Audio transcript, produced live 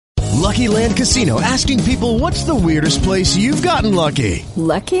Lucky Land Casino, asking people, what's the weirdest place you've gotten lucky?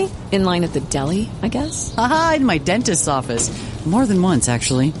 Lucky? In line at the deli, I guess? Aha, in my dentist's office. More than once,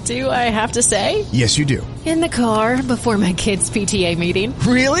 actually. Do I have to say? Yes, you do. In the car before my kids' PTA meeting.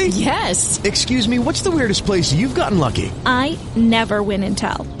 Really? Yes. Excuse me, what's the weirdest place you've gotten lucky? I never win and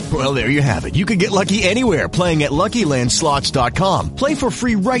tell. Well, there you have it. You can get lucky anywhere, playing at LuckyLandSlots.com. Play for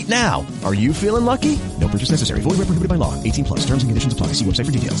free right now. Are you feeling lucky? No purchase necessary. Void where prohibited by law. 18 plus. Terms and conditions apply. See website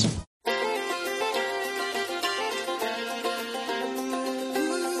for details.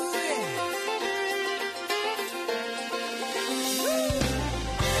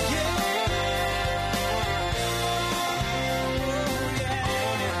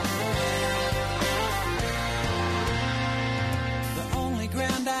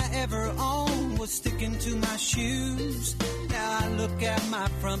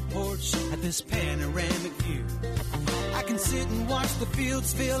 Panoramic view. I can sit and watch the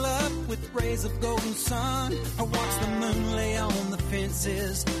fields fill up with rays of golden sun, or watch the moon lay on the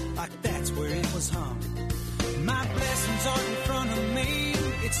fences like that's where it was hung. My blessings aren't in front of me,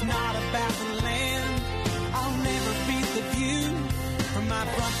 it's not about the land. I'll never beat the view from my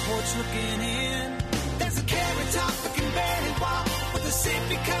front porch looking in. There's a carrot top that can barely walk with a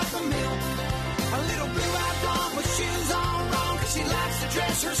sippy cup of milk. A little blue-eyed blonde with shoes all wrong, cause she likes to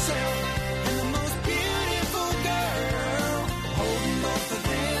dress herself. And the most beautiful girl holding both of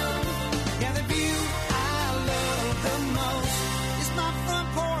them. Yeah, the view I love the most is my front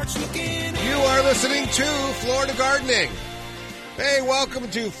porch looking in. You are listening to Florida Gardening. Hey,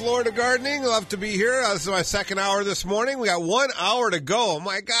 welcome to Florida Gardening. Love to be here. This is my second hour this morning. We got 1 hour to go. Oh,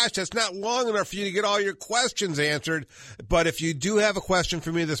 my gosh, that's not long enough for you to get all your questions answered. But if you do have a question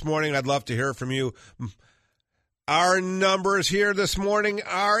for me this morning, I'd love to hear from you. Our numbers here this morning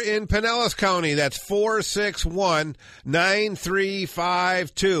are in Pinellas County. That's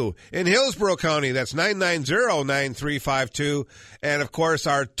 461-9352. In Hillsborough County, that's 990-9352. And, of course,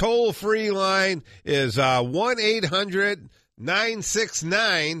 our toll-free line is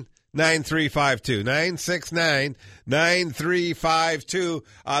 1-800-969-9352. 969-9352.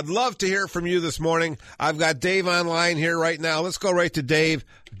 I'd love to hear from you this morning. I've got Dave online here right now. Let's go right to Dave.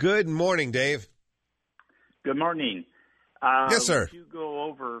 Good morning, Dave. Good morning. Yes, sir. Would you go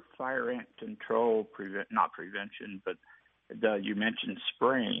over fire ant control, not prevention, but you mentioned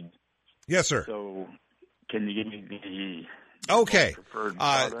spraying. Yes, sir. So can you give me the preferred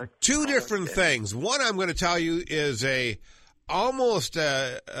product? Two different things. One I'm going to tell you is almost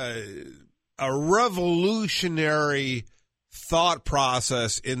a revolutionary thought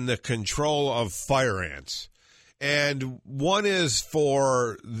process in the control of fire ants. And one is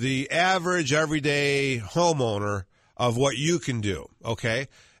for the average, everyday homeowner of what you can do, okay?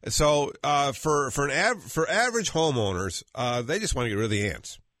 So for average homeowners, they just want to get rid of the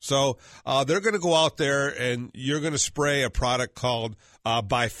ants. So they're going to go out there and you're going to spray a product called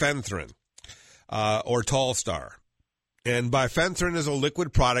bifenthrin or Tallstar. And bifenthrin is a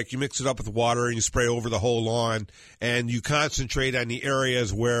liquid product. You mix it up with water and you spray over the whole lawn, and you concentrate on the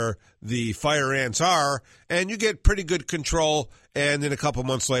areas where the fire ants are, and you get pretty good control, and then a couple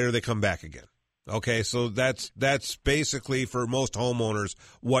months later they come back again. Okay, so that's basically for most homeowners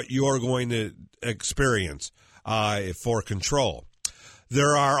what you're going to experience for control.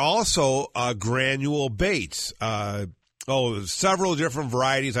 There are also granule baits. Several different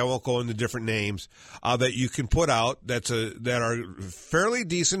varieties. I won't go into different names that you can put out. That are fairly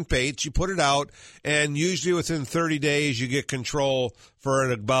decent baits. You put it out, and usually within 30 days you get control for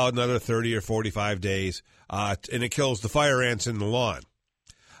about another 30 or 45 days, and it kills the fire ants in the lawn.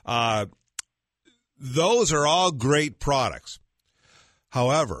 Those are all great products.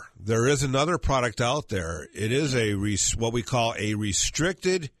 However, there is another product out there. It is what we call a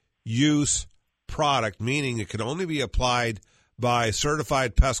restricted use product, meaning it can only be applied by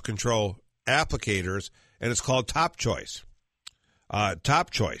certified pest control applicators, and it's called Top Choice. Top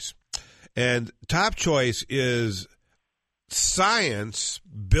Choice. And Top Choice is science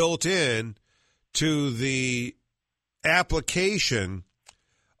built in to the application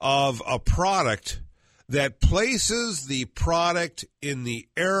of a product that places the product in the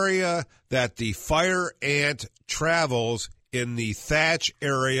area that the fire ant travels in the thatch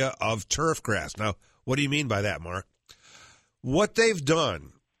area of turf grass. Now, what do you mean by that, Mark? What they've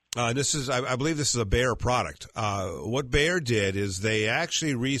done, and this is, I believe this is a Bayer product. What Bayer did is they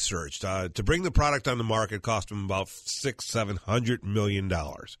actually researched to bring the product on the market. Cost them about $600-700 million.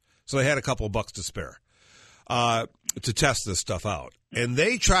 So they had a couple of bucks to spare to test this stuff out, and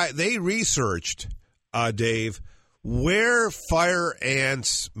they researched, Dave, where fire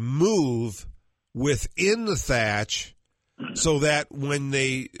ants move within the thatch so that when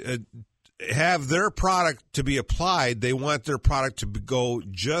they have their product to be applied, they want their product to go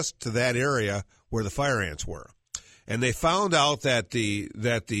just to that area where the fire ants were. And they found out that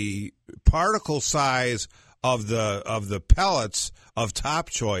the particle size of the pellets of Top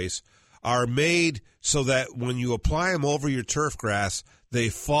Choice are made so that when you apply them over your turf grass, they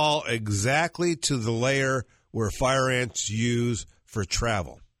fall exactly to the layer where fire ants use for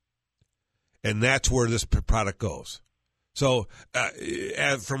travel. And that's where this product goes. So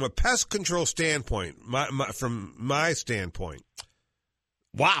from a pest control standpoint, from my standpoint,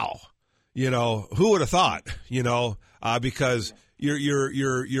 wow, who would have thought, because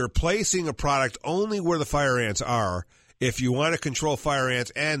you're placing a product only where the fire ants are if you want to control fire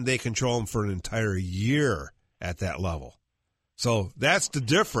ants, and they control them for an entire year at that level. So that's the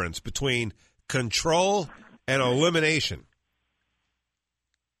difference between control and elimination.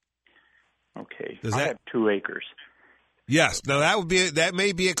 Okay. I have 2 acres. Yes. Now that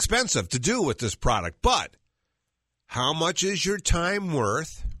may be expensive to do with this product, but how much is your time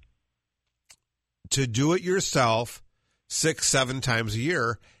worth to do it yourself 6-7 times a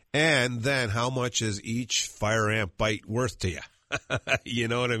year? And then how much is each fire ant bite worth to you? You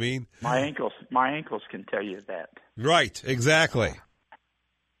know what I mean? My ankles can tell you that. Right. Exactly.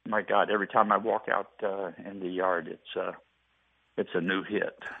 My God, every time I walk out in the yard, it's a new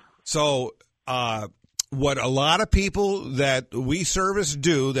hit. So, what a lot of people that we service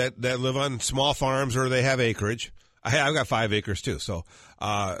do that live on small farms or they have acreage, I've got 5 acres too. So,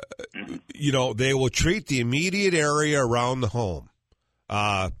 they will treat the immediate area around the home,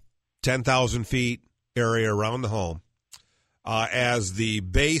 10,000 feet area around the home, as the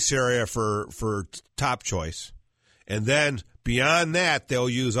base area for Top Choice. And then beyond that, they'll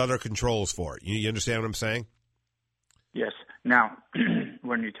use other controls for it. You understand what I'm saying? Yes. Now,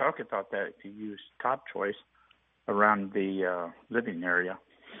 when you talk about that, if you use Top Choice around the living area,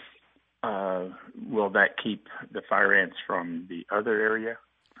 will that keep the fire ants from the other area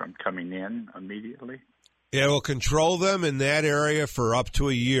from coming in immediately? It will control them in that area for up to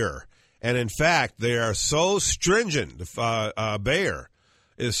a year. And in fact, they are so stringent, Bayer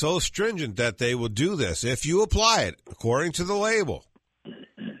is so stringent that they will do this. If you apply it according to the label,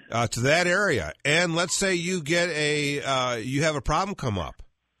 to that area, and let's say you get you have a problem come up,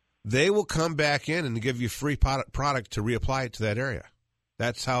 they will come back in and give you free product to reapply it to that area.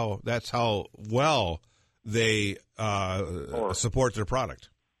 That's how well they support their product.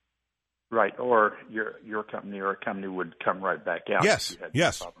 Right, or your company or a company would come right back out. Yes,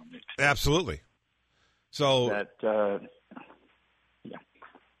 yes, absolutely. So that, yeah,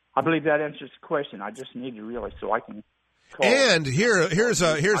 I believe that answers the question. I just need to realize so I can. And here's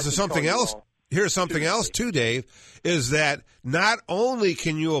something else. Here's something else too, Dave, is that not only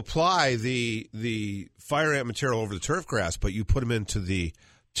can you apply the fire ant material over the turf grass, but you put them into the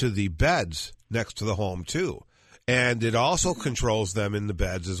beds next to the home too. And it also controls them in the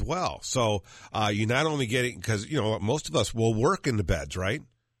beds as well. So you not only getting, because most of us will work in the beds, right?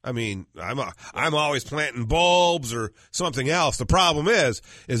 I mean, I'm always planting bulbs or something else. The problem is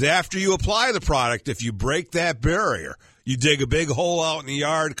after you apply the product, if you break that barrier, you dig a big hole out in the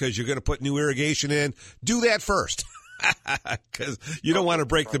yard because you're going to put new irrigation in. Do that first, because you don't want to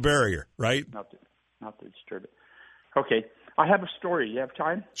break the barrier, right? Not to disturb it. Okay, I have a story. You have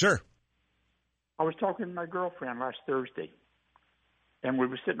time? Sure. I was talking to my girlfriend last Thursday, and we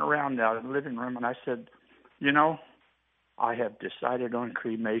were sitting around in the living room, and I said, I have decided on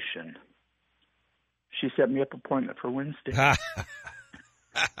cremation. She set me up an appointment for Wednesday.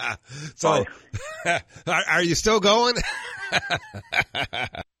 So, are you still going?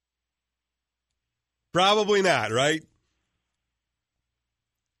 Probably not, right?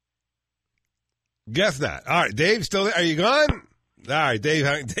 Guess not. All right, Dave, still there? Are you gone? All right, Dave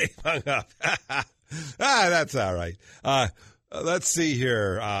hung up. That's all right. Let's see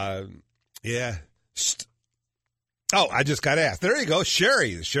here. Yeah. Oh, I just got asked. There you go,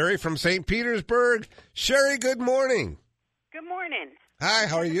 Sherry. Sherry from St. Petersburg. Sherry, good morning. Good morning. Hi,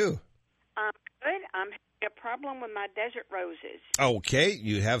 how are you? Good. I'm having a problem with my desert roses. Okay,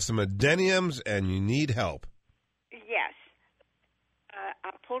 you have some adeniums and you need help. Yes.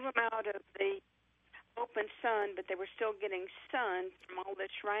 I pulled them out of the open sun, but they were still getting sun from all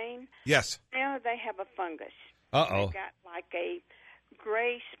this rain. Yes. Now they have a fungus. Uh-oh. They've got like a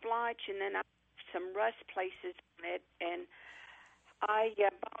gray splotch and then some rust places on it. And I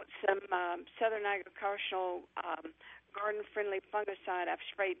bought some Southern Agricultural garden-friendly fungicide. I've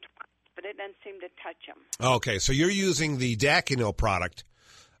sprayed twice, but it doesn't seem to touch them. Okay, so you're using the Daconil product,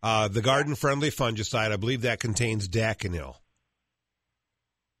 the garden-friendly fungicide. I believe that contains Daconil.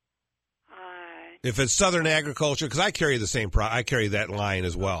 If it's Southern Agriculture, because I carry the same I carry that line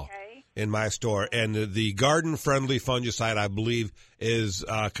as well in my store. And the garden-friendly fungicide, I believe,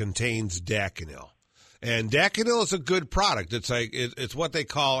 contains Daconil. And Daconil is a good product. It's what they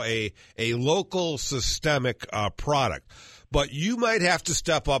call a local systemic product. But you might have to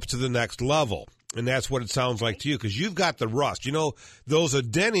step up to the next level. And that's what it sounds like to you, because you've got the rust. You know, those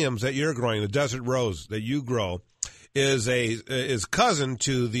adeniums that you're growing, the desert rose that you grow, is cousin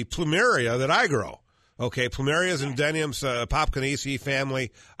to the plumeria that I grow. Okay, plumerias and adeniums, Popcanaceae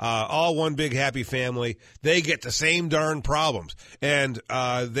family, all one big happy family. They get the same darn problems, and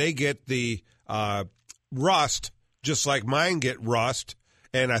they get the rust just like mine get rust.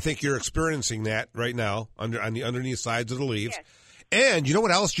 And I think you're experiencing that right now on the underneath sides of the leaves. Yes. And you know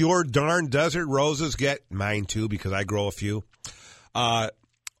what else your darn desert roses get? Mine too, because I grow a few.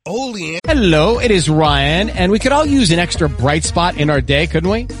 Oleander. Hello, it is Ryan, and we could all use an extra bright spot in our day, couldn't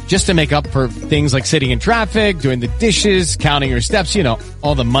we? Just to make up for things like sitting in traffic, doing the dishes, counting your steps, you know,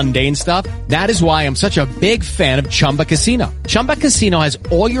 all the mundane stuff. That is why I'm such a big fan of Chumba Casino. Chumba Casino has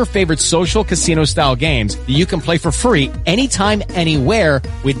all your favorite social casino-style games that you can play for free anytime, anywhere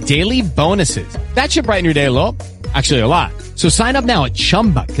with daily bonuses. That should brighten your day a little. Actually, a lot. So sign up now at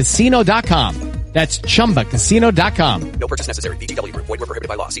ChumbaCasino.com. That's ChumbaCasino.com. No purchase necessary. VGW Group. Void where prohibited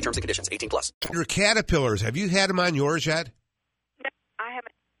by law. See terms and conditions. 18+. Your caterpillars, have you had them on yours yet? No, I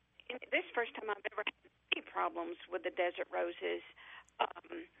haven't. This is the first time I've ever had any problems with the desert roses.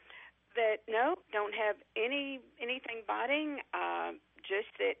 Don't have anything biting. Just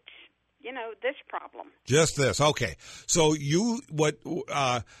that, this problem. Just this. Okay. So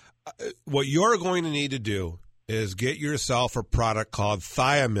what you're going to need to do is get yourself a product called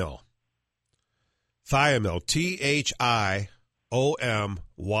Thiamyl. Thiamyl,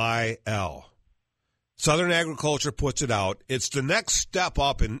 Thiomyl. Southern Agriculture puts it out. It's the next step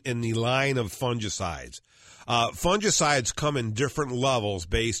up in the line of fungicides. Fungicides come in different levels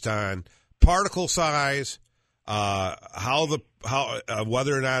based on particle size, whether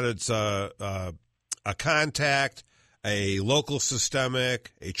or not it's a contact, a local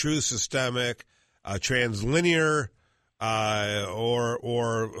systemic, a true systemic, a translinear,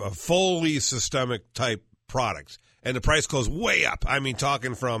 or a fully systemic type products. And the price goes way up. I mean,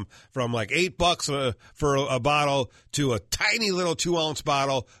 talking from like $8 for a bottle to a tiny little 2-ounce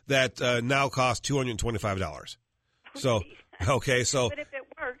bottle that now costs $225. So, okay, so. But if it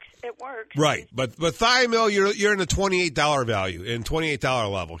works, it works. Right. But Thiamyl, you're in the $28 value, in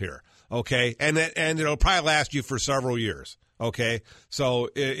 $28 level here. Okay. And it'll probably last you for several years. Okay, so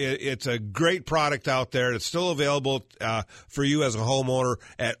it's a great product out there. It's still available for you as a homeowner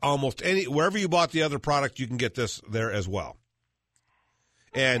at almost wherever you bought the other product, you can get this there as well.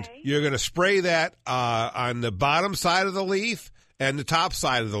 Okay. And you're going to spray that on the bottom side of the leaf and the top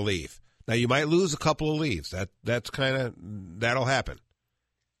side of the leaf. Now, you might lose a couple of leaves. That'll happen.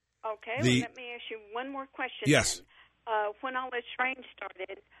 Okay, let me ask you one more question. Yes. Then. When all this rain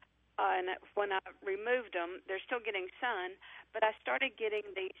started, and when I removed them, they're still getting sun, but I started getting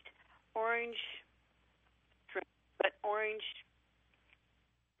these orange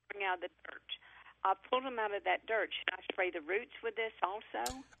coming out of the dirt. I pulled them out of that dirt. Should I spray the roots with this also?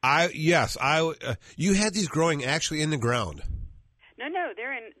 Yes. You had these growing actually in the ground. No,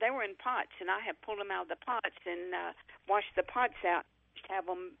 they were in pots, and I have pulled them out of the pots and washed the pots out to have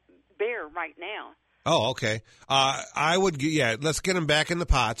them bare right now. Oh, okay. Let's get them back in the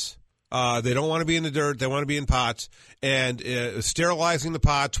pots. They don't want to be in the dirt. They want to be in pots. And sterilizing the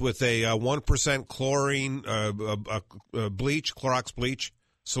pots with a 1% chlorine bleach, Clorox bleach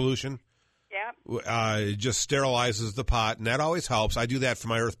solution. Yeah. It just sterilizes the pot, and that always helps. I do that for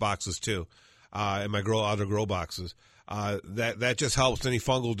my earth boxes too, and my other grow boxes. That just helps any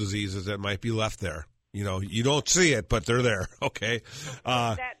fungal diseases that might be left there. You know, you don't see it, but they're there. Okay.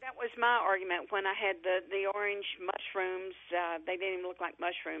 That was my argument when I had the orange mushrooms. They didn't even look like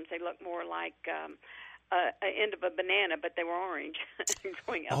mushrooms. They looked more like an end of a banana, but they were orange.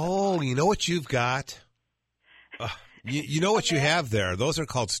 You know what you've got? You know what you have there? Those are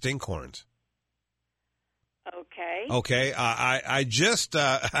called stinkhorns. Okay. Okay. I just,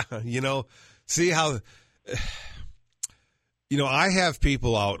 see how, I have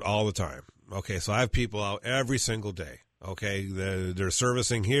people out all the time. Okay, so I have people out every single day. Okay, they're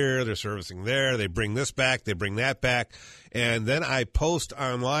servicing here, they're servicing there, they bring this back, they bring that back, and then I post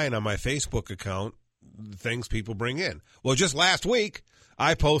online on my Facebook account things people bring in. Well, just last week,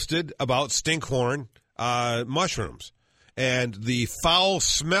 I posted about stinkhorn mushrooms and the foul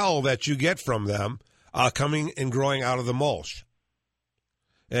smell that you get from them coming and growing out of the mulch.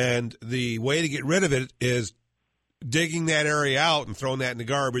 And the way to get rid of it is digging that area out and throwing that in the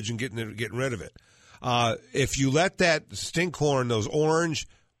garbage and getting rid of it. If you let that stinkhorn, those orange,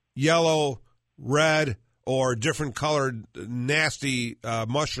 yellow, red, or different colored nasty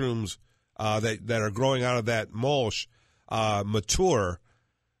mushrooms that are growing out of that mulch mature,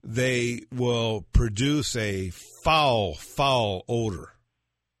 they will produce a foul odor.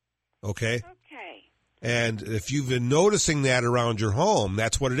 Okay? Okay. And if you've been noticing that around your home,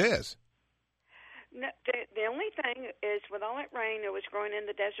 that's what it is. No, the only thing is, with all that rain, it was growing in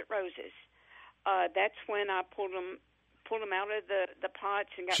the desert roses. That's when I pulled them out of the pots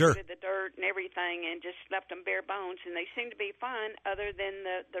and got rid of the dirt and everything, and just left them bare bones. And they seem to be fine, other than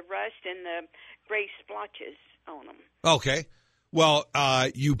the rust and the gray splotches on them. Okay. Well,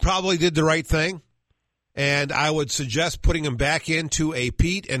 you probably did the right thing, and I would suggest putting them back into a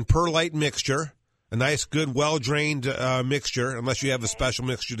peat and perlite mixture, a nice, good, well-drained mixture, unless you have a special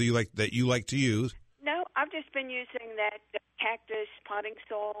mixture that you like to use. No, I've just been using that cactus potting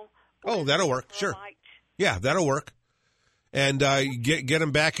soil. Oh, that'll work. Sure. Yeah, that'll work. And get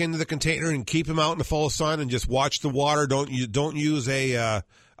them back into the container and keep them out in the full sun and just watch the water. Don't use a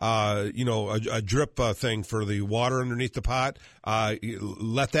drip thing for the water underneath the pot.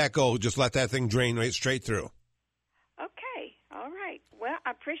 Let that go. Just let that thing drain right straight through. Okay. All right. Well,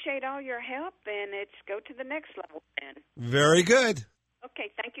 I appreciate all your help, and it's go to the next level then. Very good.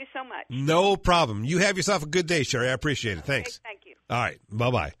 Okay. Thank you so much. No problem. You have yourself a good day, Sherry. I appreciate it. Thanks. Okay, thank you. All right.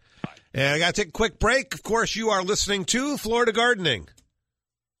 Bye-bye. And I got to take a quick break. Of course, you are listening to Florida Gardening.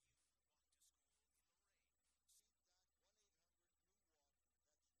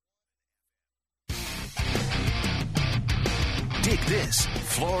 Dig this,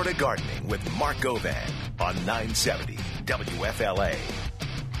 Florida Gardening with Mark Govan on 970 WFLA.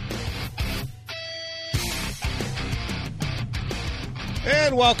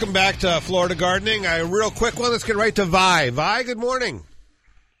 And welcome back to Florida Gardening. A real quick one. Let's get right to Vi. Vi, good morning.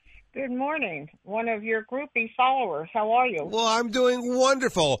 Good morning. One of your groupie followers. How are you? Well, I'm doing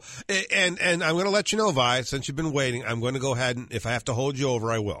wonderful. And I'm going to let you know, Vi, since you've been waiting, I'm going to go ahead and if I have to hold you over,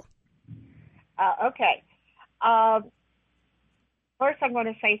 I will. Okay. First, I'm going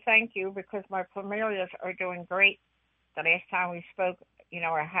to say thank you because my plumerias are doing great. The last time we spoke,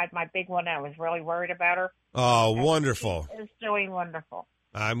 I had my big one and I was really worried about her. Oh, wonderful. She is doing wonderful.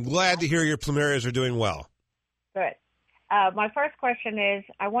 I'm glad to hear your plumerias are doing well. Good. My first question is,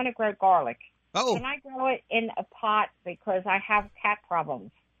 I want to grow garlic. Oh. Can I grow it in a pot because I have cat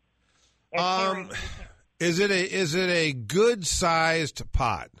problems? Is it a good-sized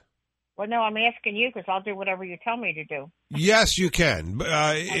pot? Well, no, I'm asking you because I'll do whatever you tell me to do. Yes, you can.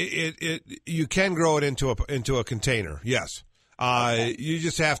 You can grow it into a container. Yes. Okay. You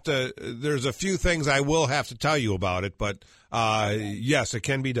just have to. There's a few things I will have to tell you about it, but yes, it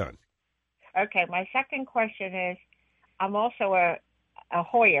can be done. Okay. My second question is, I'm also a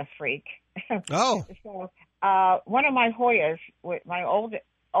Hoya freak. Oh. So one of my Hoyas, with my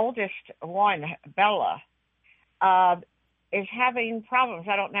oldest one, Bella, is having problems.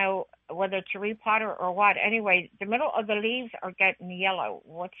 I don't know whether to repot her or what. Anyway, the middle of the leaves are getting yellow.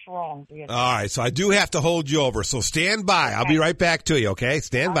 What's wrong? Do you know? All right, so I do have to hold you over. So stand by. Okay. I'll be right back to you, okay?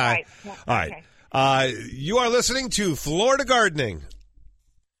 Stand by. Right. All right. You are listening to Florida Gardening.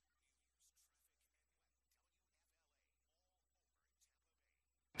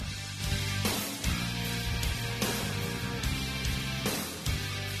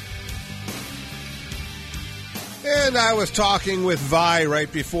 And I was talking with Vi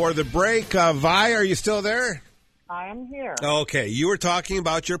right before the break. Vi, are you still there? I am here. Okay, you were talking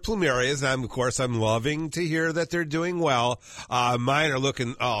about your plumerias, and I'm loving to hear that they're doing well. Mine are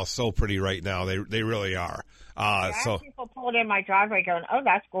looking so pretty right now. They really are. So people pulled in my driveway going, "Oh,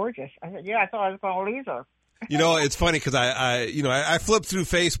 that's gorgeous." I said, "Yeah, I thought I was going to lose her." It's funny because I flipped through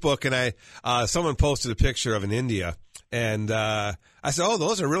Facebook and someone posted a picture of an India. And I said, "Oh,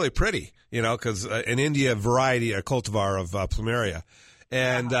 those are really pretty," because an India variety, a cultivar of plumeria.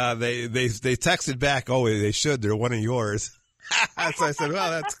 And they texted back, "Oh, they should. They're one of yours." So I said,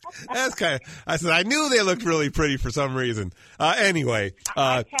 "Well, that's kind of." I said, "I knew they looked really pretty for some reason." Anyway,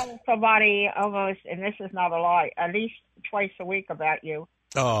 I tell somebody almost, and this is not a lie, at least twice a week about you.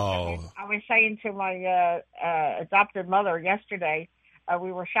 Oh. I was saying to my adopted mother yesterday.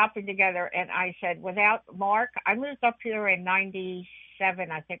 We were shopping together, and I said, without Mark, I moved up here in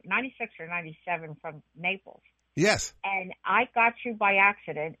 97, I think, 96 or 97 from Naples. Yes. And I got you by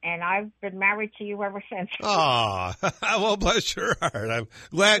accident, and I've been married to you ever since. Oh, well, bless your heart. I'm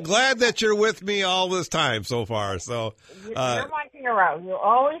glad that you're with me all this time so far. So you're my hero. You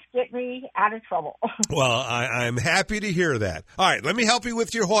always get me out of trouble. Well, I'm happy to hear that. All right, let me help you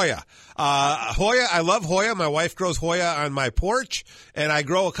with your Hoya. Hoya, I love Hoya. My wife grows Hoya on my porch, and I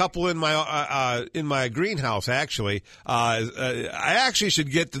grow a couple in my greenhouse. Actually, I actually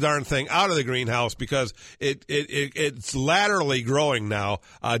should get the darn thing out of the greenhouse because it's laterally growing now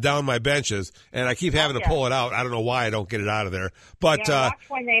down my benches, and I keep having to pull it out. I don't know why I don't get it out of there, but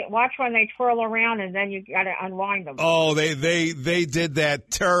watch when they twirl around, and then you got to unwind them. Oh, they did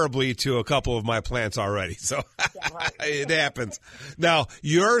that terribly to a couple of my plants already, so it happens. Now,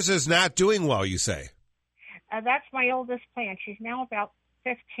 yours is not doing well, you say? That's my oldest plant. She's now about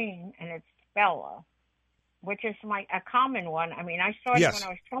 15, and it's Bella, which is a common one. I mean, I started when I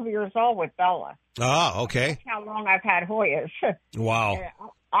was 12 years old with Bella. Ah, okay. That's how long I've had Hoyas. Wow.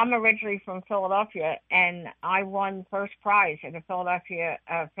 I'm originally from Philadelphia, and I won first prize at the Philadelphia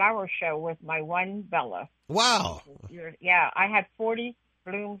flower show with my one Bella. Wow. Yeah, I had 40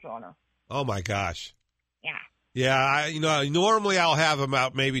 blooms on her. Oh, my gosh. Yeah. Yeah, normally I'll have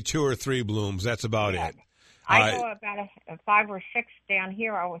about maybe 2 or 3 blooms. That's about it. I go about a 5 or 6 down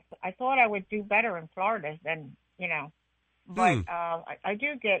here. I thought I would do better in Florida than, but I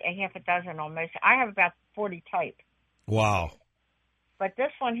do get a half a dozen almost. I have about 40 type. Wow. But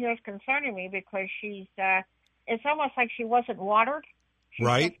this one here is concerning me because she's, it's almost like she wasn't watered. She's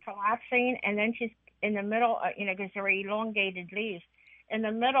just collapsing, and then she's in the middle, because they're elongated leaves. In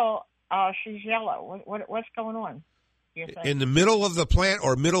the middle, she's yellow. What's going on? In the middle of the plant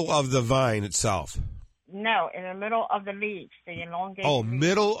or middle of the vine itself? No, in the middle of the leaves, the elongated leaves.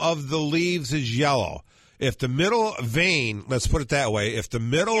 Middle of the leaves is yellow. If the middle vein, let's put it that way, if the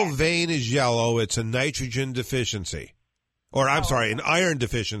middle vein is yellow, it's a nitrogen deficiency. Or, I'm sorry, an iron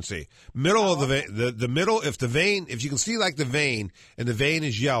deficiency. Middle of the vein, the middle, if you can see like the vein, and the vein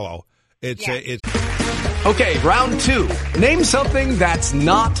is yellow, it's. Okay, round 2. Name something that's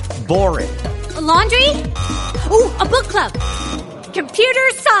not boring. A laundry? Ooh, a book club. Computer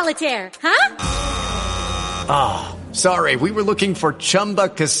solitaire, huh? Ah, sorry, we were looking for Chumba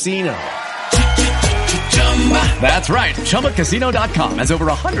Casino. That's right. ChumbaCasino.com has over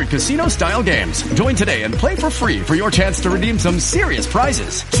 100 casino-style games. Join today and play for free for your chance to redeem some serious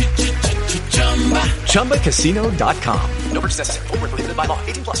prizes. ChumbaCasino.com. No purchase necessary. Void where prohibited by law.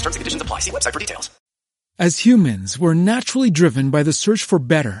 18+. Terms and conditions apply. See website for details. As humans, we're naturally driven by the search for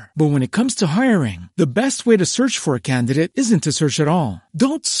better. But when it comes to hiring, the best way to search for a candidate isn't to search at all.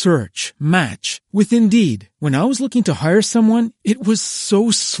 Don't search. Match with Indeed. When I was looking to hire someone, it was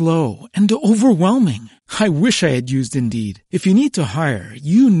so slow and overwhelming. I wish I had used Indeed. If you need to hire,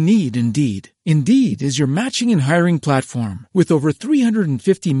 you need Indeed. Indeed is your matching and hiring platform with over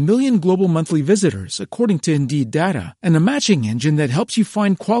 350 million global monthly visitors, according to Indeed data, and a matching engine that helps you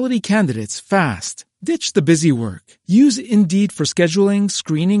find quality candidates fast. Ditch the busy work. Use Indeed for scheduling,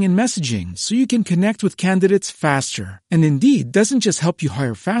 screening, and messaging so you can connect with candidates faster. And Indeed doesn't just help you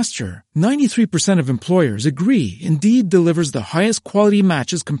hire faster. 93% of employers agree Indeed delivers the highest quality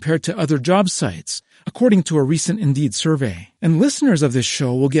matches compared to other job sites, according to a recent Indeed survey. And listeners of this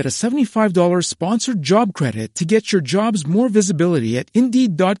show will get a $75 sponsored job credit to get your jobs more visibility at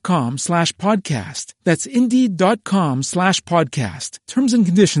Indeed.com/podcast. That's Indeed.com/podcast. Terms and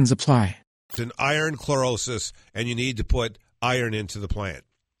conditions apply. It's an iron chlorosis, and you need to put iron into the plant.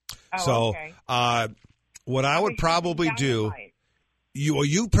 Okay. What I would probably do,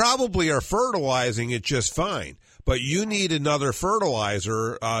 you probably are fertilizing it just fine, but you need another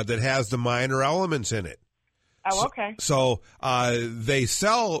fertilizer that has the minor elements in it. Oh, okay. So they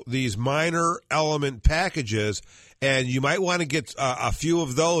sell these minor element packages, and you might want to get a few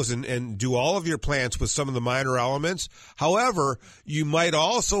of those and do all of your plants with some of the minor elements. However, you might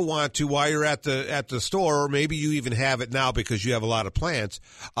also want to, while you're at the store, or maybe you even have it now because you have a lot of plants,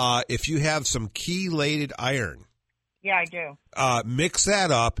 if you have some chelated iron. Yeah, I do. Mix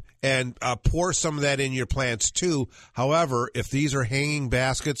that up and pour some of that in your plants too. However, if these are hanging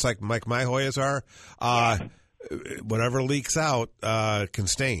baskets like my Hoyas are, whatever leaks out can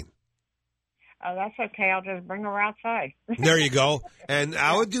stain. Oh, that's okay. I'll just bring her outside. There you go. And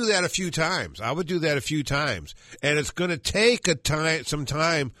I would do that a few times. And it's going to take some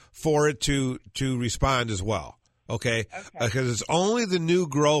time for it to respond as well. Okay? Because it's only the new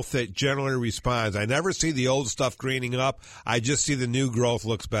growth that generally responds. I never see the old stuff greening up. I just see the new growth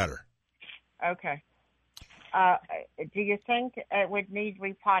looks better. Okay. Do you think it would need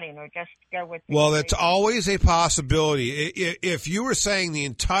repotting or just go with? Well, it's always a possibility. If you were saying the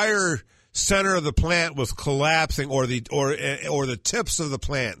entire center of the plant was collapsing, or the tips of the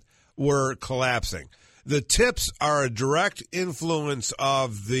plant were collapsing, the tips are a direct influence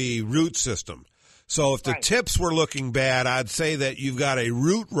of the root system. So if the Right. tips were looking bad, I'd say that you've got a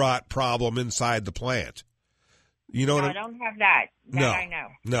root rot problem inside the plant. You know No, what I don't have that. That I know.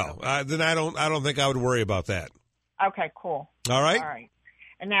 No. Then I don't think I would worry about that. Okay, cool. All right. All right.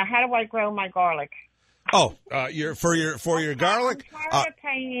 And now, how do I grow my garlic? Oh, for your garlic.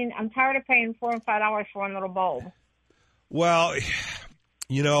 I'm tired of paying $4 and $5 for one little bulb. Well,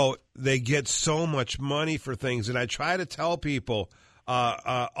 you know, they get so much money for things, and I try to tell people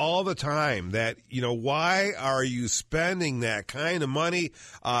all the time that, you know, why are you spending that kind of money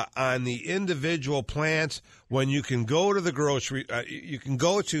on the individual plants when you can go to the grocery, you can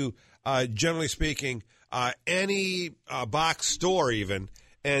go to, generally speaking, any box store even,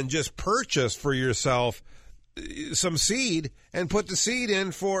 and just purchase for yourself some seed and put the seed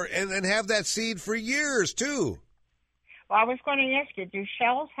in and have that seed for years too. Well, I was going to ask you, do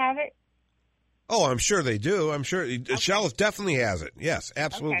Shells have it? Oh, I'm sure they do. I'm sure Shells definitely has it. Yes,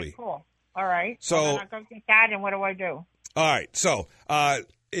 absolutely. Okay, cool. All right. So well, then I'll go get that, and what do I do? All right. So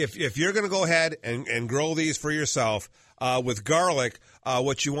if you're going to go ahead and grow these for yourself with garlic,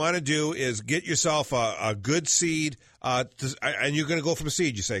 what you want to do is get yourself a good seed, and you're going to go from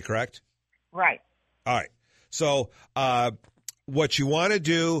seed, you say, correct? Right. All right. So what you want to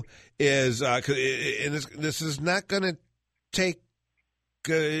do is, and this is not going to take,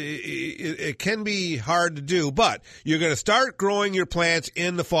 it can be hard to do, but you're going to start growing your plants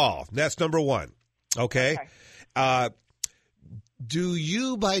in the fall. That's number one. Okay. Do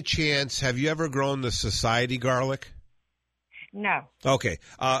you, by chance, have you ever grown the society garlic? No. Okay.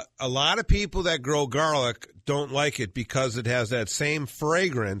 A lot of people that grow garlic don't like it because it has that same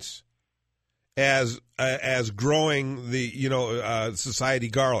fragrance as growing the society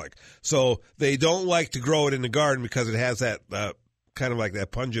garlic. So they don't like to grow it in the garden because it has that kind of like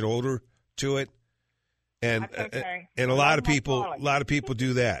that pungent odor to it. And and a lot of people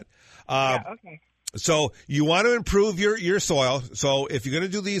do that. Okay. So you want to improve your soil. So if you're going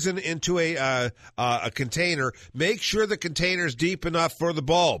to do these into a container, make sure the container is deep enough for the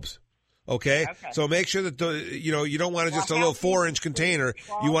bulbs. Okay? So make sure that you don't want just a little 4-inch container.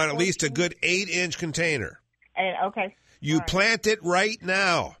 You want at least a good 8-inch container. Okay. You plant it right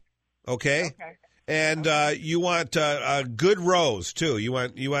now. Okay. And you want good rows too. You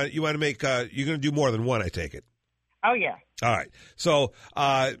want to make. You're going to do more than one, I take it. Oh yeah. All right. So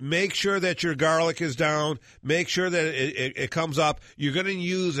make sure that your garlic is down. Make sure that it comes up. You're going to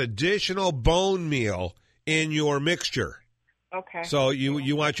use additional bone meal in your mixture. Okay. So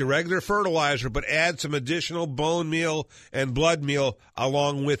you want your regular fertilizer, but add some additional bone meal and blood meal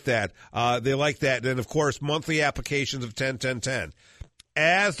along with that. They like that. And, of course, monthly applications of 10-10-10.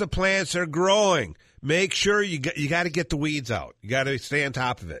 As the plants are growing, make sure you got to get the weeds out. You got to stay on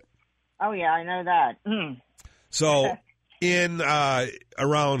top of it. Oh, yeah, I know that. So in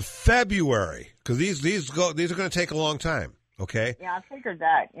around February, because these are going to take a long time, okay? Yeah, I figured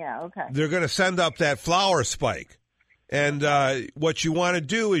that. Yeah, okay. They're going to send up that flower spike. And what you want to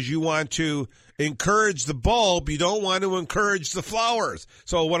do is you want to encourage the bulb. You don't want to encourage the flowers.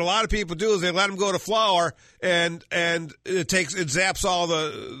 So what a lot of people do is they let them go to flower, and it zaps all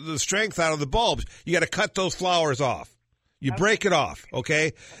the strength out of the bulbs. You got to cut those flowers off. You break it off,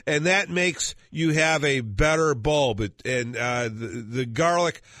 okay? And that makes you have a better bulb. And the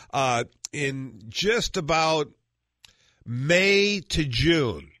garlic in just about May to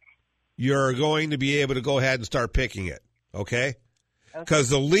June, you're going to be able to go ahead and start picking it, okay? Because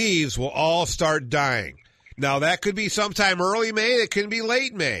the leaves will all start dying. Now, that could be sometime early May. It can be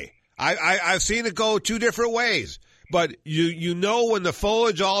late May. I've seen it go two different ways. But you know when the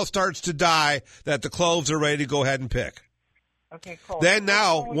foliage all starts to die that the cloves are ready to go ahead and pick. Okay, cool. Then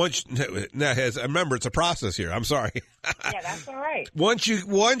remember, it's a process here. I'm sorry. Yeah, that's all right.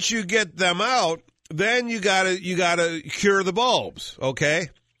 Once you get them out, then you gotta cure the bulbs, okay?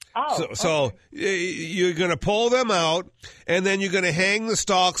 So you're going to pull them out, and then you're going to hang the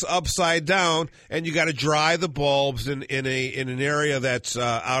stalks upside down, and you got to dry the bulbs in an area that's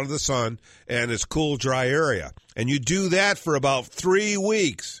out of the sun, and it's cool, dry area. And you do that for about 3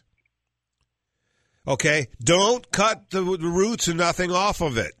 weeks. Okay? Don't cut the roots or nothing off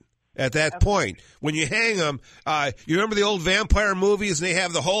of it at that point. When you hang them, you remember the old vampire movies, and they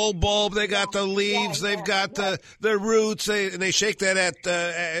have the whole bulb, they got the leaves, they've got the roots, and they shake that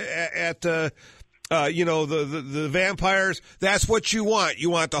at the vampires. That's what you want. You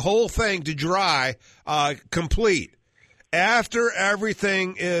want the whole thing to dry complete. After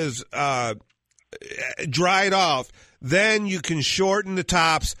everything is dried off, then you can shorten the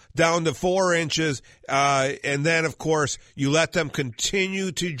tops down to 4 inches, and then, of course, you let them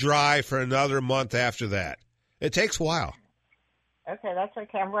continue to dry for another month after that. It takes a while. Okay, that's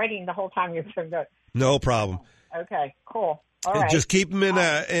okay. I'm writing the whole time you've been good. No problem. Okay, cool. All right. Just keep them in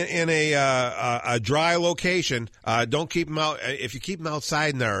a dry location. Don't keep them out. If you keep them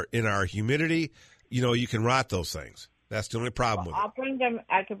outside in our humidity, you can rot those things. That's the only problem with it. I'll bring them.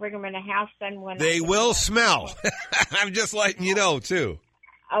 I can bring them in the house then when they will smell. I'm just letting you know too.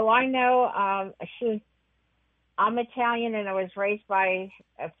 Oh, I know. I'm Italian, and I was raised by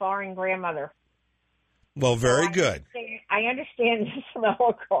a foreign grandmother. Well, very good. I understand the smell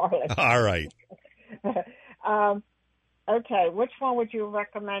of garlic. All right. Okay, which one would you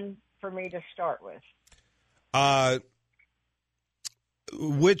recommend for me to start with? Go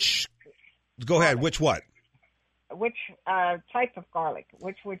ahead. Which what? Which type of garlic?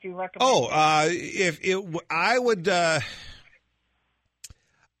 Which would you recommend? Oh, are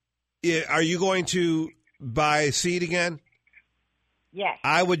you going to buy seed again? Yes.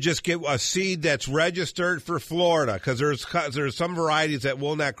 I would just get a seed that's registered for Florida because there's some varieties that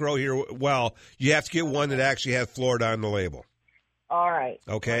will not grow here well. You have to get one that actually has Florida on the label. All right.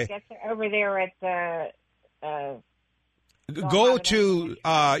 Okay. Well, I guess over there at the. Go over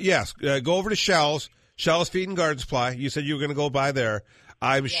to Shell's Feed and Garden Supply. You said you were going to go by there.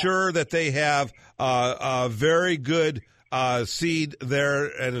 I'm sure that they have a very good seed there,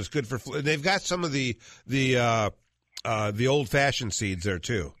 and it's good for. They've got some of the old-fashioned seeds there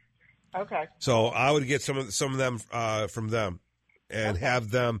too. Okay. So I would get some of them from them, and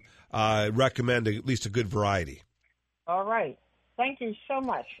have them recommend at least a good variety. All right. Thank you so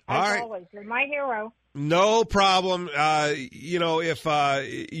much. As always, you're my hero. No problem. If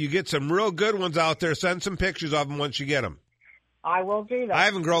you get some real good ones out there, send some pictures of them once you get them. I will do that. I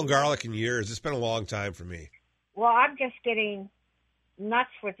haven't grown garlic in years. It's been a long time for me. Well, I'm just getting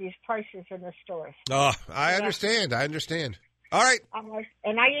nuts with these prices in the stores. Oh, I understand. All right.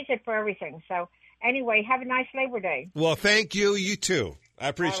 And I use it for everything. So anyway, have a nice Labor Day. Well, thank you. You too. I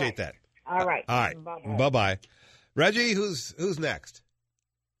appreciate that. All right. All right. Bye-bye. Reggie, who's next?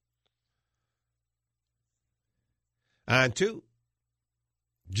 On to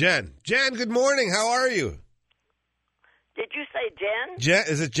Jen. Jen, good morning. How are you? Did you say Jen? Jen,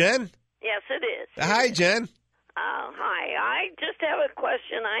 is it Jen? Yes, it is. Hi, Jen. Hi. I just have a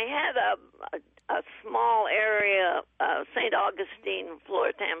question. I had a small area of St. Augustine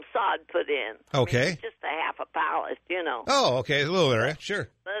Floritam sod put in. Okay. Just a half a pallet, Oh, okay. A little area. Sure.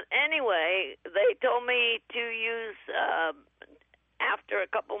 But anyway, they told me to use, after a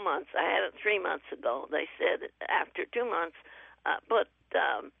couple months, I had it 3 months ago, they said after 2 months, put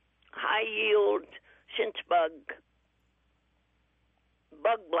high-yield chinch bug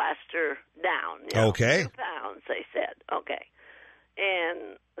blaster down. Okay. 2 pounds, they said. Okay.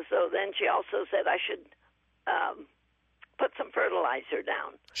 And so then she also said I should put some fertilizer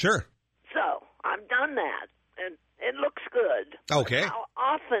down. Sure. So I've done that, and it looks good. Okay. How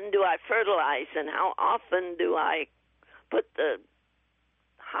often do I fertilize, and how often do I put the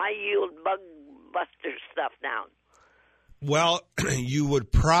high-yield bug buster stuff down? Well, you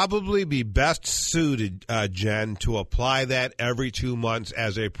would probably be best suited, Jen, to apply that every 2 months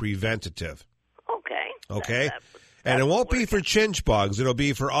as a preventative. Okay? And it won't be for chinch bugs. It'll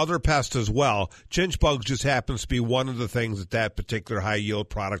be for other pests as well. Chinch bugs just happens to be one of the things that particular high-yield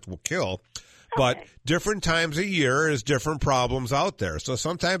product will kill. But different times a year is different problems out there. So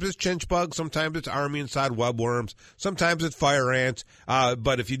sometimes it's chinch bugs, sometimes it's army and sod webworms, sometimes it's fire ants.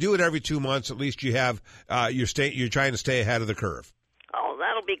 But if you do it every 2 months, at least you have you're trying to stay ahead of the curve. Oh,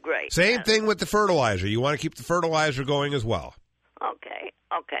 that'll be great. Same thing with the fertilizer. You want to keep the fertilizer going as well. Okay.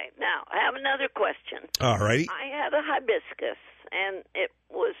 Now, I have another question. All righty. I had a hibiscus, and it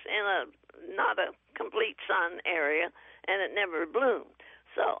was in not a complete sun area, and it never bloomed.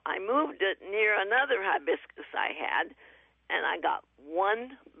 So I moved it near another hibiscus I had, and I got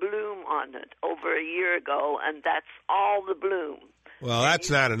one bloom on it over a year ago, and that's all the bloom. Well,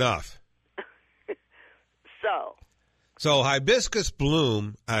 that's not enough. So hibiscus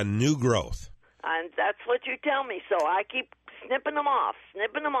bloom on new growth. And that's what you tell me, so I keep snipping them off,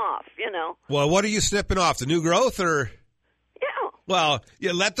 Well, what are you snipping off, the new growth or? Yeah. Well,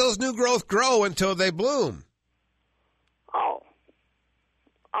 you let those new growth grow until they bloom. Oh.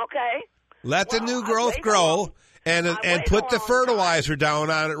 Okay. Let the new growth grow and put the fertilizer down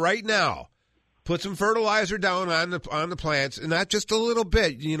on it right now. Put some fertilizer down on the plants, and not just a little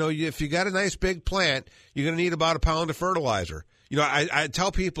bit. If you got a nice big plant, you're going to need about a pound of fertilizer. I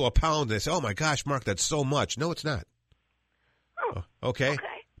tell people a pound. They say, "Oh my gosh, Mark, that's so much." No, it's not. Oh. Okay.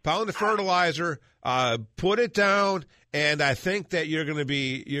 Pound of fertilizer. Put it down, and I think that you're going to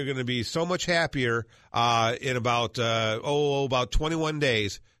be so much happier in about 21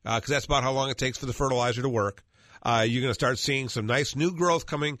 days because that's about how long it takes for the fertilizer to work. you're going to start seeing some nice new growth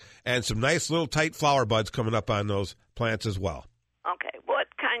coming and some nice little tight flower buds coming up on those plants as well. Okay. What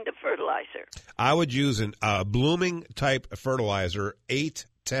kind of fertilizer? I would use a blooming type fertilizer,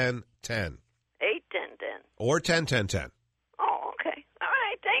 8-10-10. 8-10-10. Or 10-10-10. Oh, okay. All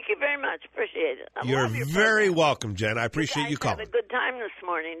right. Thank you very much. Appreciate it. You're very welcome, Jen. I appreciate you calling. Had a good time this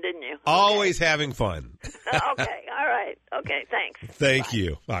morning, didn't you? Always having fun. Okay. All right. Okay. Thanks. Thank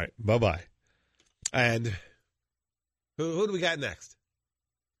you. All right. Bye-bye. And who do we got next?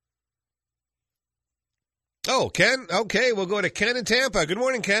 Oh, Ken. Okay, we'll go to Ken in Tampa. Good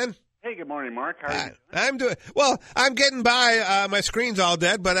morning, Ken. Hey, good morning, Mark. How are you? I'm doing well. I'm getting by. My screen's all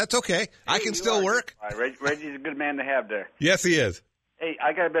dead, but that's okay. I can still work. Reggie's a good man to have there. Yes, he is. Hey,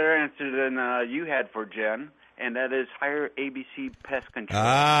 I got a better answer than you had for Jen, and that is hire ABC Pest Control.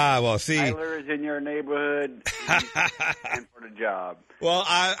 Ah, well, see. Tyler is in your neighborhood and for the job. Well,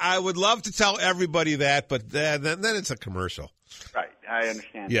 I would love to tell everybody that, but then it's a commercial. Right, I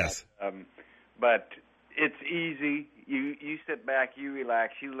understand. Yes. That. But it's easy. You sit back, you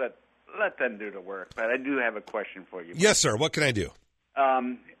relax, you let them do the work. But I do have a question for you. Yes, sir. What can I do?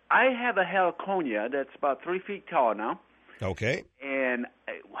 I have a heliconia that's about 3 feet tall now. Okay. And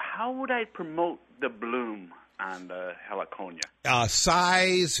how would I promote the bloom on the heliconia?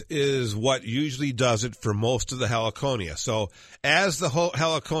 Size is what usually does it for most of the heliconia. So as the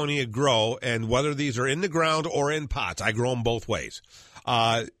heliconia grow, and whether these are in the ground or in pots, I grow them both ways.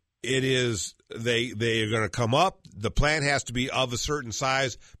 They are going to come up. The plant has to be of a certain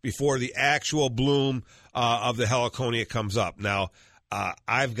size before the actual bloom of the heliconia comes up. Now,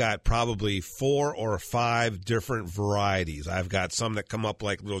 I've got probably 4 or 5 different varieties. I've got some that come up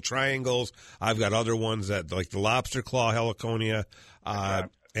like little triangles. I've got other ones that like the lobster claw heliconia.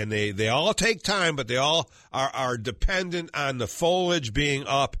 And they all take time, but they all are dependent on the foliage being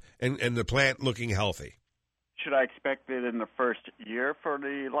up and the plant looking healthy. Should I expect it in the first year for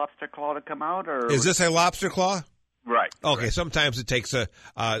the lobster claw to come out? Or is this a lobster claw? Right. Okay, right. Sometimes it takes or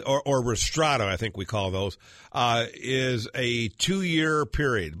Rostrata, I think we call those, is a 2-year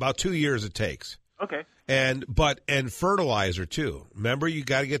period. About 2 years it takes. Okay. And fertilizer too. Remember, you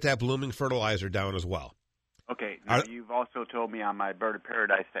got to get that blooming fertilizer down as well. Okay. Now, you've also told me on my Bird of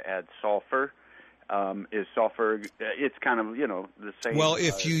Paradise to add sulfur. Is sulfur, it's kind of, the same. Well,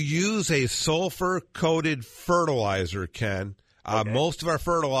 if you use a sulfur-coated fertilizer, Ken, most of our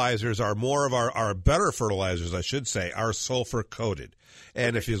fertilizers are more of our better fertilizers, I should say, are sulfur-coated.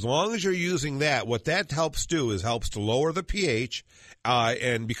 And as long as you're using that, what that helps do is helps to lower the pH,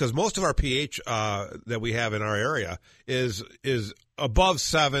 and because most of our pH that we have in our area is above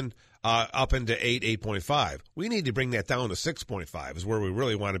 7, up into 8, 8.5. We need to bring that down to 6.5 is where we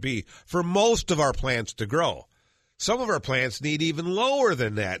really want to be for most of our plants to grow. Some of our plants need even lower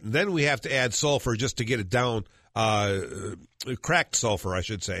than that, and then we have to add sulfur just to get it down, cracked sulfur, I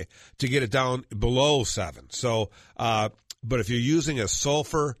should say, to get it down below 7. So, but if you're using a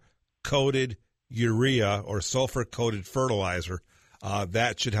sulfur-coated urea or sulfur-coated fertilizer,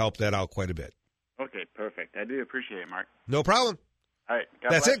 that should help that out quite a bit. Okay, perfect. I do appreciate it, Mark. No problem. All right.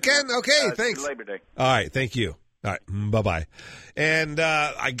 That's it, Ken? Okay, thanks. Labor Day. All right, thank you. All right, bye-bye. And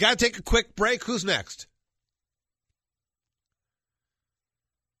I got to take a quick break. Who's next?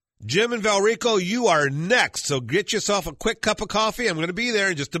 Jim and Valrico, you are next. So get yourself a quick cup of coffee. I'm going to be there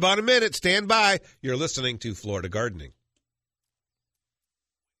in just about a minute. Stand by. You're listening to Florida Gardening.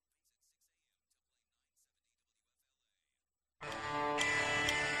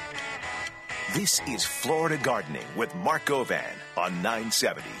 This is Florida Gardening with Mark Govan on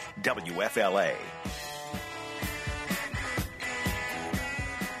 970 WFLA.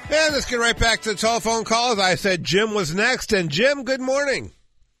 And let's get right back to the telephone calls. I said Jim was next. And Jim, good morning.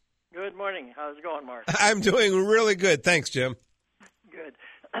 Good morning. How's it going, Mark? I'm doing really good. Thanks, Jim. Good.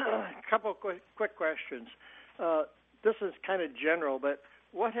 A couple quick questions. This is kind of general, but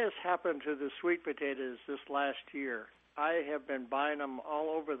what has happened to the sweet potatoes this last year? I have been buying them all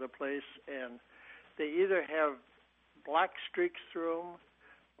over the place, and they either have black streaks through them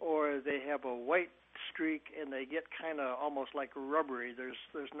or they have a white streak, and they get kind of almost like rubbery.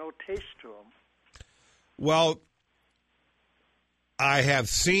 There's no taste to them. Well, I have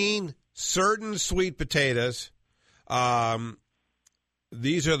seen certain sweet potatoes.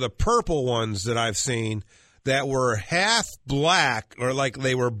 These are the purple ones that I've seen that were half black or like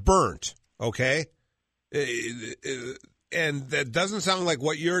they were burnt, okay? And that doesn't sound like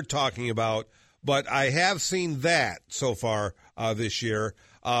what you're talking about, but I have seen that so far this year.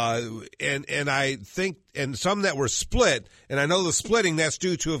 And I think, and some that were split, and I know the splitting, that's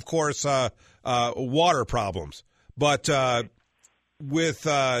due to, of course, water problems. But with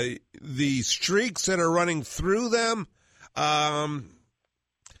the streaks that are running through them,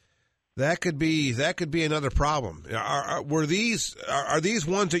 that could be another problem. Are these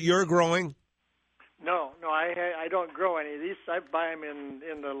ones that you're growing? No, I don't grow any of these. I buy them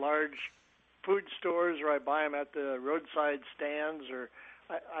in the large food stores, or I buy them at the roadside stands, or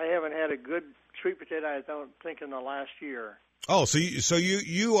I haven't had a good sweet potato, I don't think, in the last year. Oh, so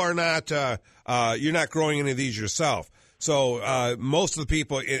you are not you're not growing any of these yourself. So most of the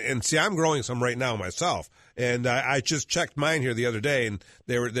people, and see, I'm growing some right now myself, and I just checked mine here the other day, and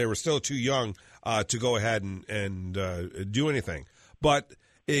they were still too young to go ahead and do anything. But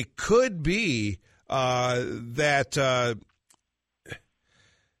it could be that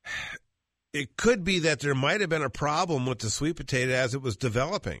it could be that there might have been a problem with the sweet potato as it was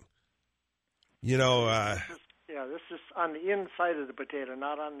developing. You know. Yeah, this is on the inside of the potato,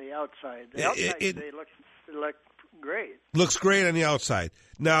 not on the outside. The outside, they look great. Looks great on the outside.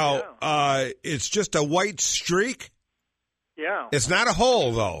 Now, it's just a white streak? Yeah. It's not a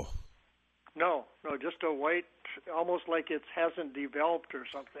hole, though. No, just a white, almost like it hasn't developed or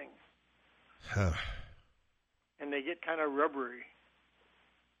something. And they get kind of rubbery.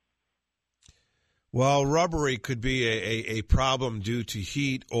 Well, rubbery could be a problem due to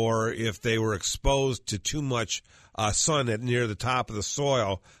heat, or if they were exposed to too much sun near the top of the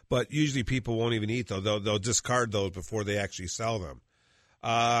soil. But usually people won't even eat those. They'll discard those before they actually sell them.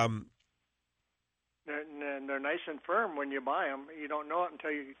 They're nice and firm when you buy them. You don't know it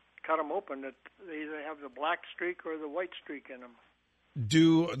until you cut them open that they either have the black streak or the white streak in them.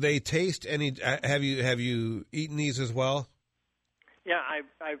 Do they taste any? Have you eaten these as well? Yeah,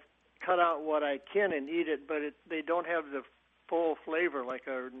 I've cut out what I can and eat it, but they don't have the full flavor like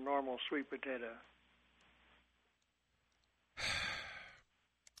a normal sweet potato.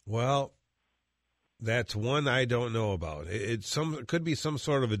 Well, that's one I don't know about. It could be some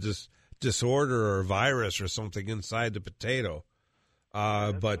sort of a disorder or virus or something inside the potato.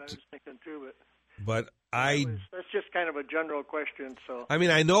 That's what I was thinking too, but that's just kind of a general question. So I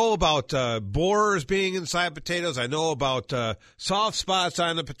mean, I know about borers being inside potatoes. I know about soft spots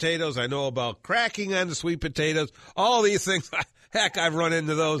on the potatoes. I know about cracking on the sweet potatoes. All these things, heck, I've run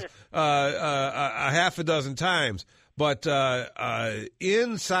into those a half a dozen times. But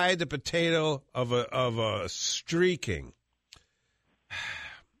inside the potato of a streaking,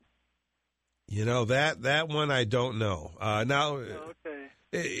 you know, that one I don't know. Now. Okay.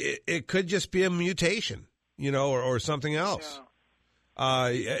 It could just be a mutation, you know, or something else.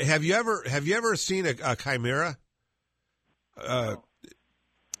 Yeah. Have you ever seen a chimera? No.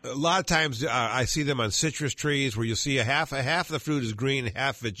 A lot of times I see them on citrus trees where you see half of the fruit is green,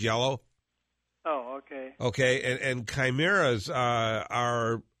 half of it's yellow. Oh, okay. Okay, and chimeras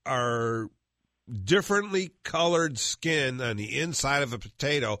are differently colored skin on the inside of a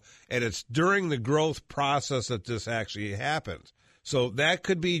potato, and it's during the growth process that this actually happens. So that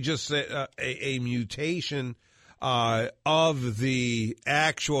could be just a mutation of the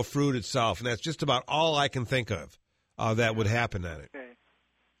actual fruit itself, and that's just about all I can think of that would happen on it.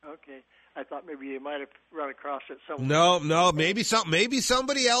 Okay. I thought maybe you might have run across it somewhere. No. Maybe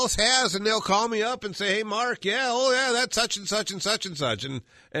somebody else has, and they'll call me up and say, "Hey, Mark, that's such and such and such and such,"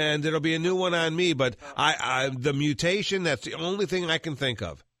 and it'll be a new one on me. But the mutation, that's the only thing I can think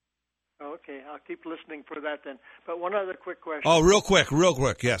of. Okay, I'll keep listening for that then. But one other quick question. Oh, real quick,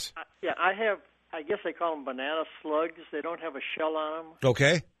 yes. I guess they call them banana slugs. They don't have a shell on them.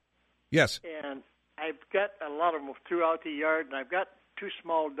 Okay. Yes. And I've got a lot of them throughout the yard, and I've got 2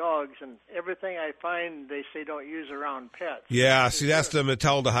 small dogs, and everything I find they say don't use around pets. Yeah, see, that's the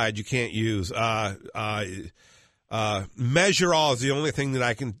metaldehyde you can't use. Measure-all is the only thing that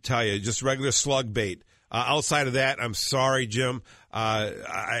I can tell you, just regular slug bait. Outside of that, I'm sorry, Jim.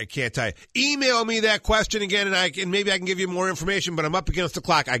 I can't tell you. Email me that question again, and maybe I can give you more information, but I'm up against the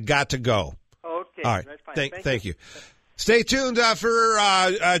clock. I got to go. Okay. All right. That's fine. Thank you. Stay tuned for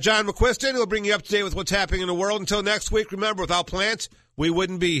John McQuiston, who will bring you up to date with what's happening in the world. Until next week, remember, without plants, we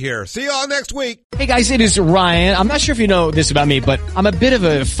wouldn't be here. See you all next week. Hey, guys, it is Ryan. I'm not sure if you know this about me, but I'm a bit of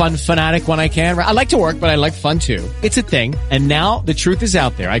a fun fanatic when I can. I like to work, but I like fun, too. It's a thing. And now the truth is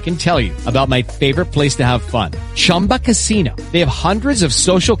out there. I can tell you about my favorite place to have fun. Chumba Casino. They have hundreds of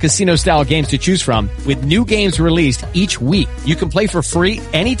social casino-style games to choose from with new games released each week. You can play for free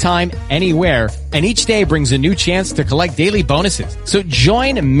anytime, anywhere, and each day brings a new chance to collect daily bonuses. So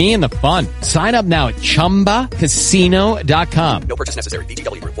join me in the fun. Sign up now at ChumbaCasino.com. No purchase necessary.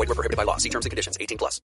 VGW Group. Void where prohibited by law. See terms and conditions. 18+.